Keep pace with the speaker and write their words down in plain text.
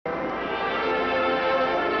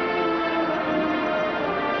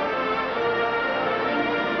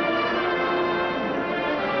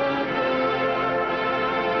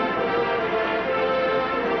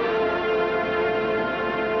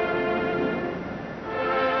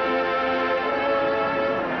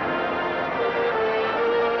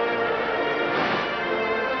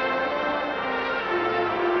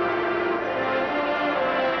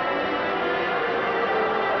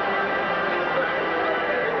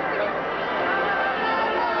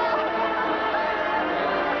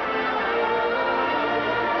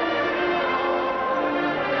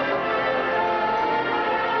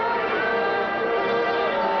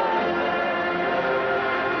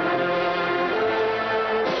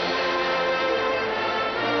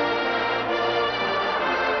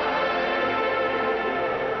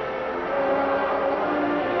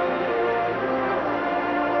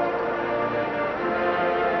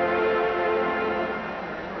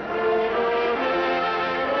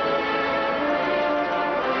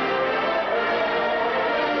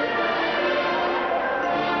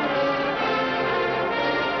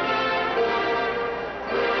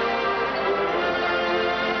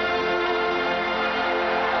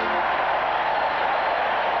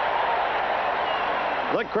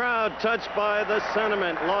The crowd touched by the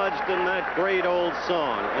sentiment lodged in that great old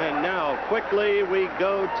song. And now, quickly, we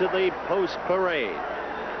go to the post parade.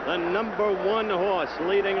 The number 1 horse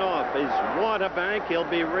leading off is Waterbank. He'll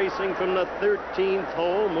be racing from the 13th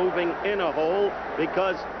hole, moving in a hole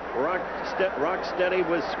because Rocksteady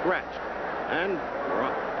was scratched. And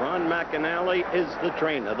Ron McAnally is the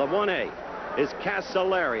trainer. The 1A is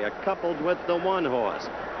Castellaria, coupled with the 1 horse.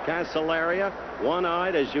 Castellaria,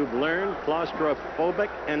 one-eyed, as you've learned, claustrophobic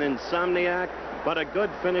and insomniac, but a good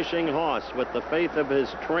finishing horse with the faith of his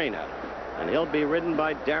trainer. And he'll be ridden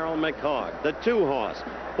by Darrell McHogg. The 2 horse,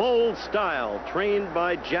 Bold Style, trained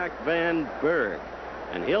by Jack Van Berg.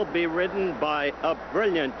 And he'll be ridden by a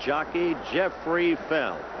brilliant jockey, Jeffrey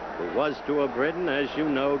Fell, who was to have ridden, as you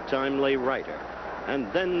know, Timely Writer.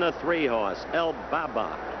 And then the 3 horse, El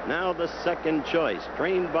Baba, now the 2nd choice,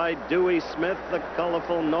 trained by Dewey Smith, the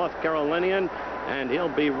colorful North Carolinian, and he'll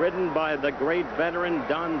be ridden by the great veteran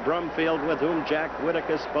Don Brumfield, with whom Jack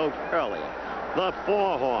Whitaker spoke earlier. The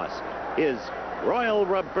 4 horse is Royal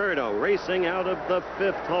Roberto, racing out of the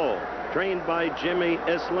 5th hole, trained by Jimmy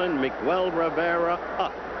Islin, Miguel Rivera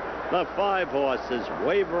up. The 5 horse is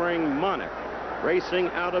Wavering Monarch, racing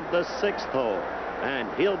out of the 6th hole. And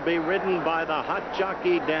he'll be ridden by the hot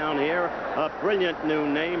jockey down here, a brilliant new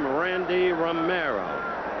name, Randy Romero.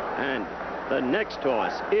 And the next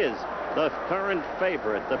horse is the current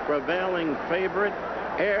favorite, the prevailing favorite,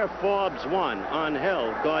 Air Forbes 1 on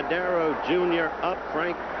Hill. Cordero Jr. up,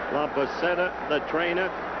 Frank La Poseta, the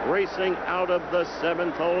trainer, racing out of the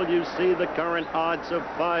 7th hole. You see the current odds of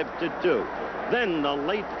 5-2. Then the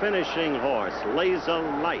late finishing horse, Laser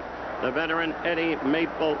Light, the veteran Eddie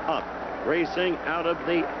Maple up, racing out of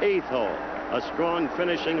the 8th hole. A strong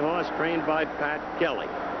finishing horse trained by Pat Kelly.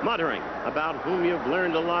 Muttering, about whom you've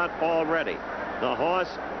learned a lot already. The horse,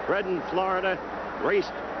 bred in Florida,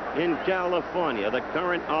 raced in California. The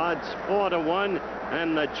current odds 4-1,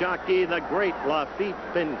 and the jockey, the great Lafitte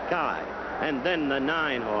Pincay. And then the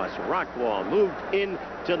 9 horse, Rockwall, moved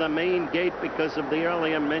into the main gate because of the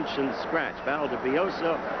earlier mentioned scratch.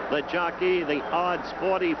 Valdivioso, the jockey, the odds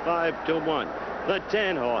 45-1. The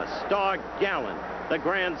 10 horse, Star Gallant, the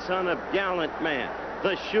grandson of Gallant Man,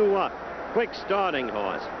 the shoe up, quick starting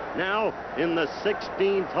horse. Now in the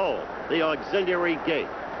 16th hole, the auxiliary gate,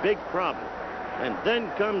 big problem. And then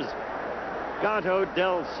comes Gato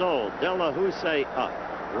del Sol, De La Houssaye up,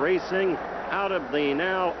 racing out of the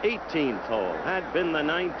now 18th hole. Had been the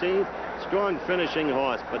 19th, strong finishing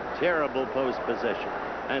horse, but terrible post position.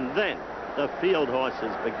 And then the field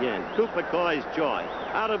horses begin. Cooper Coy's Joy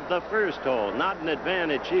out of the 1st hole, not an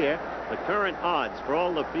advantage here. The current odds for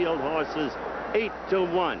all the field horses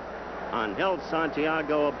 8-1 on Hill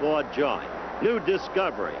Santiago aboard Joy. New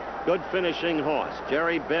Discovery, good finishing horse,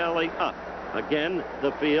 Jerry Bailey up. Again,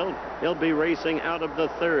 the field, he'll be racing out of the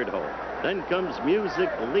 3rd hole. Then comes Music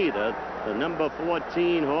Leader, the number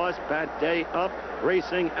 14 horse, Pat Day up,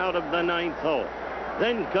 racing out of the 9th hole.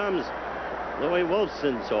 Then comes Louis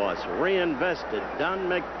Wolfson's horse, Reinvested, Don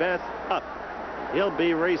Macbeth up. He'll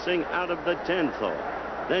be racing out of the 10th hole.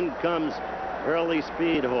 Then comes Early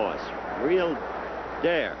Speed horse, Real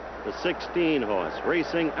Dare, the 16 horse,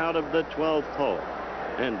 racing out of the 12th hole.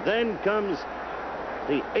 And then comes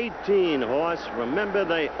the 18 horse. Remember,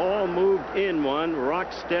 they all moved in one.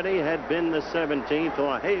 Rocksteady had been the 17th,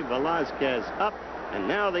 Jorge Velasquez up, and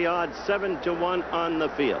now the odds 7-1 on the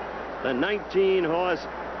field. The 19 horse,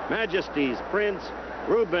 Majesty's Prince,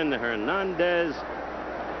 Ruben Hernandez.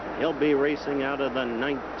 He'll be racing out of the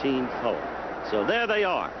 19th hole. So there they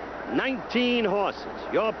are, 19 horses,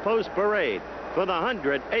 your post parade for the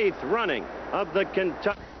 108th running of the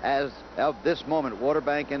Kentucky. As of this moment,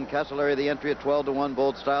 Waterbank and Castellaria, the entry at 12-1,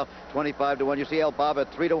 Bold Style 25-1. You see El Baba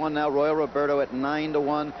at 3-1 now, Royal Roberto at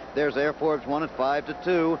 9-1. There's Air Forbes 1 at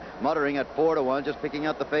 5-2, Muttering at 4-1. Just picking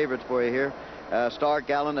out the favorites for you here. Star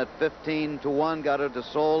Gallant at 15-1, Gato del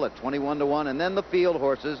Sol at 21-1, and then the field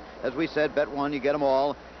horses, as we said, bet one, you get them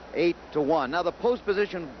all, 8-1. Now the post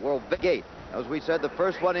position will gate. As we said, the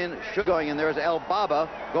first one in, going in there is El Baba,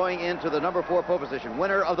 going into the number 4 pole position.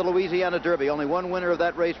 Winner of the Louisiana Derby. Only one winner of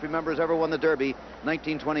that race, remember, has ever won the Derby,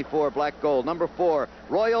 1924, Black Gold. Number 4,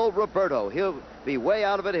 Royal Roberto. He'll be way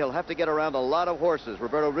out of it. He'll have to get around a lot of horses.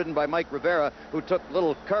 Roberto ridden by Mike Rivera, who took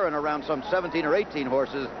Little Curran around some 17 or 18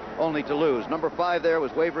 horses, only to lose. Number 5 there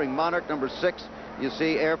was Wavering Monarch. Number 6, you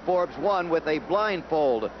see Air Forbes 1 with a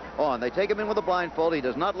blindfold on. They take him in with a blindfold. He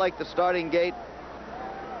does not like the starting gate.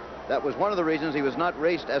 That was one of the reasons he was not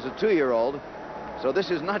raced as a 2-year-old. So this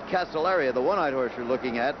is not Castellaria, the one-eyed horse you're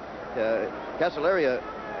looking at. Castellaria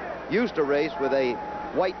used to race with a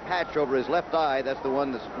white patch over his left eye. That's the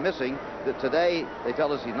one that's missing. Today, they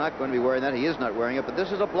tell us he's not going to be wearing that. He is not wearing it, but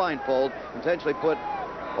this is a blindfold intentionally put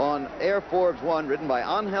on Air Forbes 1, ridden by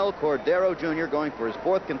Angel Cordero Jr., going for his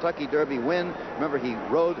 4th Kentucky Derby win. Remember, he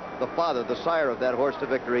rode the father, the sire of that horse, to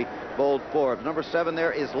victory, Bold Forbes. Number 7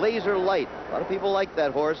 there is Laser Light. A lot of people like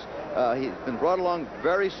that horse. He's been brought along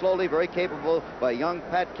very slowly, very capable by young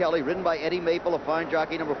Pat Kelly, ridden by Eddie Maple, a fine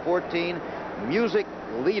jockey. Number 14, Music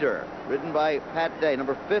Leader, ridden by Pat Day.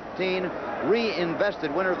 Number 15,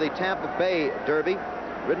 Reinvested, winner of the Tampa Bay Derby,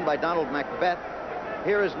 ridden by Donald Macbeth.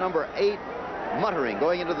 Here is number 8, Muttering,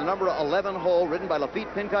 going into the number 11 hole, ridden by Lafitte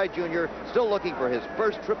Pincay Jr., still looking for his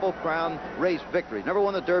first Triple Crown race victory. Never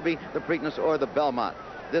won the Derby, the Preakness, or the Belmont.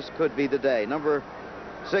 This could be the day. Number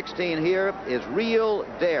 16 here is Real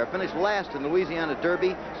Dare, finished last in the Louisiana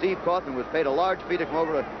Derby. Steve Kaufman was paid a large fee to come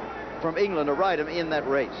over from England to ride him in that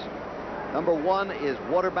race. Number 1 is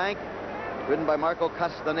Waterbank, ridden by Marco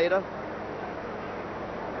Castaneda.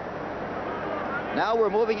 Now we're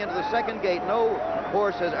moving into the second gate. No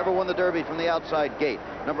horse has ever won the Derby from the outside gate.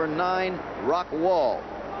 Number 9, Rock Wall,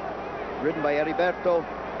 ridden by Heriberto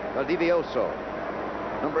Valdivioso.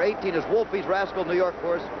 Number 18 is Wolfie's Rascal, New York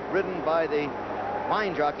horse, ridden by the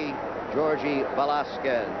fine jockey Georgie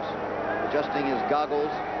Velasquez. Adjusting his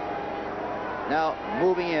goggles. Now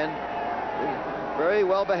moving in. Very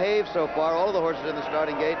well behaved so far, all of the horses in the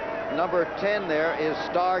starting gate. Number 10 there is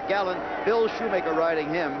Star Gallant. Bill Shoemaker riding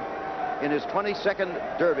him in his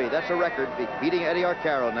 22nd Derby. That's a record, beating Eddie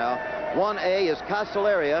Arcaro now. 1A is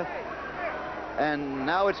Castellaria. And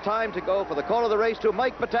now it's time to go for the call of the race to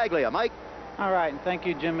Mike Battaglia. Mike? All right, and thank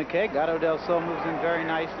you, Jim McKay. Gato del Sol moves in very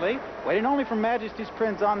nicely. Waiting only for Majesty's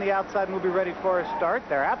Prince on the outside, and we'll be ready for a start.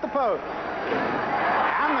 They're at the post.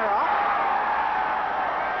 And they're off.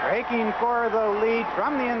 Breaking for the lead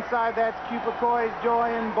from the inside, that's Cupicoy's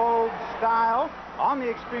Joy in Bold Style. On the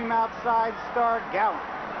extreme outside, Star Gallant.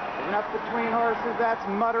 Moving up between horses, that's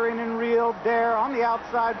Muttering and Real Dare. On the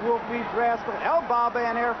outside, Wolfie's Rascal, El Baba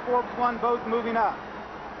and Air Forbes 1 both moving up.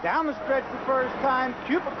 Down the stretch the first time,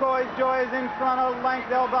 Cupicoy's Joy is in front of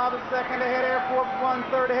length. El Baba second ahead, Air Forbes 1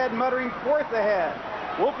 third ahead, Muttering 4th ahead.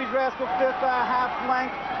 Wolfie's Rascal 5th, a half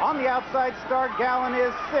length. On the outside, Star Gallant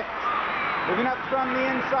is 6th. Moving up from the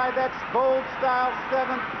inside, that's Bold Style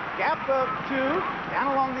 7th. Gap of 2.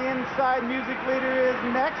 Down along the inside, Music Leader is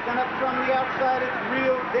next. And up from the outside, it's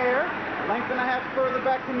Real Dare. Length and a half further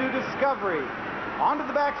back to New Discovery. Onto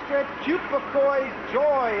the backstretch, Cupicoy's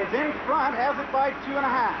Joy is in front, has it by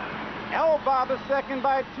 2.5. El Baba second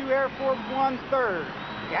by 2, Air Forbes 1 third.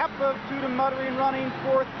 Gap of 2 to Muttering running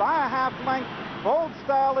 4th by a half length. Bold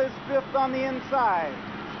Style is 5th on the inside.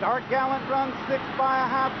 Star Gallant runs 6th by a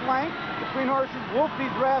half length. Between horses,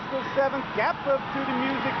 Wolfie's Rascal 7th, gap of 2 to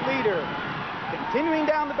Music Leader. Continuing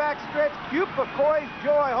down the backstretch, Cupicoy's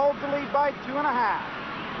Joy holds the lead by 2.5.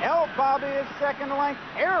 El Baba is second length,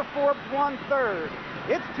 Air Forbes 1 third.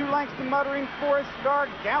 It's 2 lengths to Muttering 4th. Star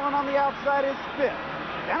Gallant on the outside is 5th.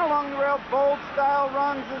 Down along the rail, Bold Style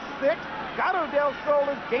runs is 6th. Gato del Sol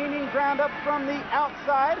is gaining ground up from the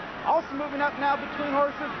outside. Also moving up now between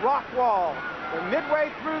horses, Rock Wall. They're midway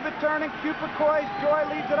through the turn, and Cupicoy's Joy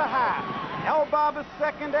leads at a half. El Baba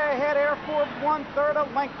second ahead, Air Forbes 1 third, a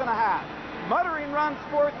length and a half. Muttering runs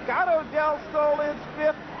 4th, Gato del Sol is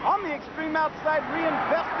 5th. On the extreme outside,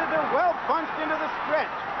 Reinvested, they're well bunched into the stretch.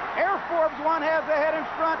 Air Forbes 1 has the head in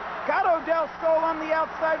front. Gato del Sol on the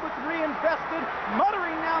outside with Reinvested.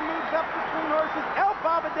 Muttering now moves up between horses. El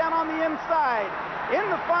Baba down on the inside. In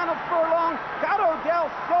the final furlong, Gato del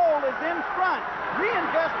Sol is in front.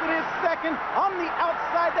 Reinvested is second. On the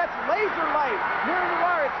outside, that's Laser Light. Near the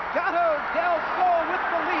wire, it's Gato del Sol with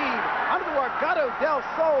the lead. Under the wire, Gato del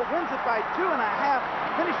Sol wins it by 2.5.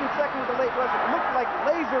 Finishing second with a late rush. It looked like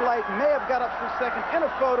Laser Light may have got up for second in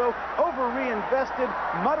a photo over Reinvested.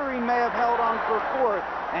 Muttering may have held on for 4th.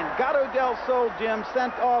 And Gato del Sol, Jim,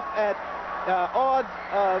 sent off at odds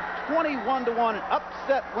of 21 to 1, an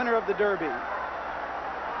upset winner of the Derby.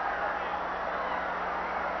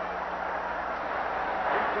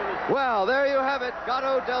 Well, there you have it.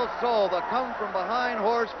 Gato del Sol, the come-from-behind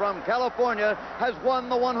horse from California, has won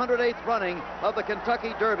the 108th running of the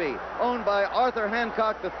Kentucky Derby, owned by Arthur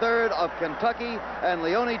Hancock III of Kentucky and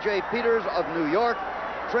Leone J. Peters of New York,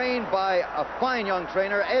 trained by a fine young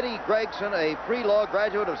trainer, Eddie Gregson, a pre-law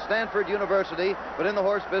graduate of Stanford University, but in the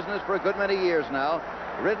horse business for a good many years now.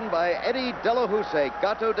 Ridden by Eddie De La Houssaye.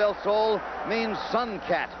 Gato del Sol means sun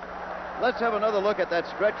cat. Let's have another look at that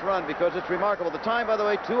stretch run because it's remarkable. The time, by the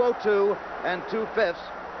way, 2:02 and 2/5.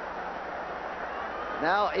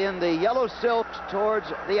 Now in the yellow silks towards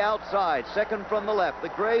the outside, second from the left. The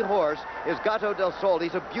gray horse is Gato del Sol.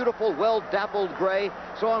 He's a beautiful, well-dappled gray.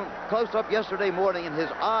 Saw him close up yesterday morning, and his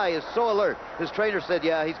eye is so alert. His trainer said,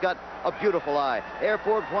 yeah, he's got a beautiful eye. Air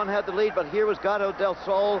Forbes 1 had the lead, but here was Gato del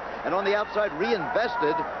Sol, and on the outside,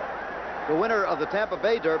 Reinvested, the winner of the Tampa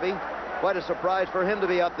Bay Derby. Quite a surprise for him to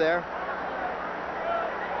be up there.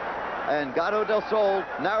 And Gato del Sol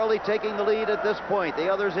narrowly taking the lead at this point.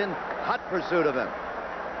 The others in hot pursuit of him.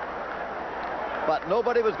 But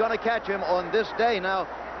nobody was going to catch him on this day. Now,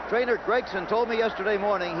 trainer Gregson told me yesterday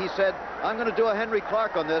morning, he said, I'm going to do a Henry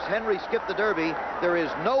Clark on this. Henry skipped the Derby. There is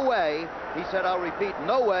no way, he said, I'll repeat,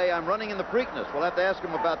 no way I'm running in the Preakness. We'll have to ask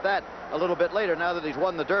him about that a little bit later now that he's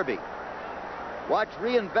won the Derby. Watch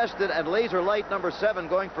Reinvested and Laser Light number 7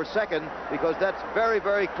 going for second, because that's very,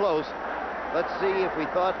 very close. Let's see if we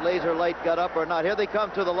thought Laser Light got up or not. Here they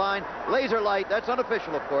come to the line. Laser Light, that's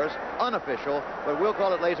unofficial, of course. Unofficial, but we'll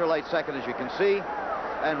call it Laser Light second, as you can see.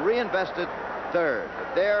 And Reinvested third.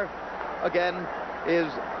 But there, again,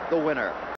 is the winner.